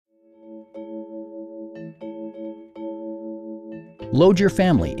Load your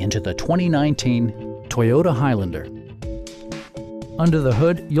family into the 2019 Toyota Highlander. Under the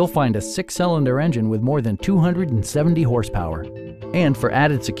hood, you'll find a 6-cylinder engine with more than 270 horsepower. And for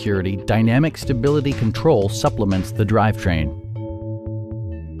added security, dynamic stability control supplements the drivetrain.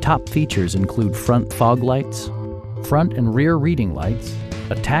 Top features include front fog lights, front and rear reading lights,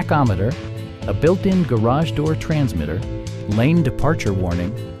 a tachometer, a built-in garage door transmitter, lane departure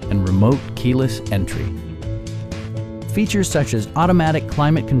warning, and remote keyless entry. Features such as automatic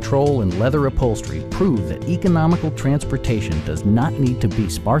climate control and leather upholstery prove that economical transportation does not need to be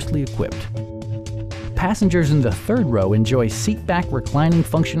sparsely equipped. Passengers in the third row enjoy seat-back reclining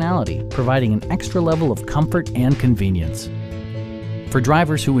functionality, providing an extra level of comfort and convenience. For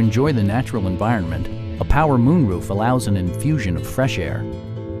drivers who enjoy the natural environment, a power moonroof allows an infusion of fresh air.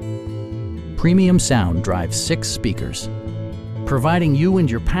 Premium sound drives 6 speakers, providing you and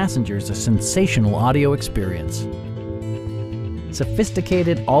your passengers a sensational audio experience.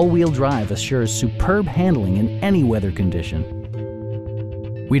 Sophisticated all-wheel drive assures superb handling in any weather condition.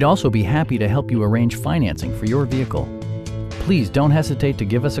 We'd also be happy to help you arrange financing for your vehicle. Please don't hesitate to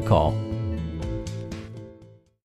give us a call.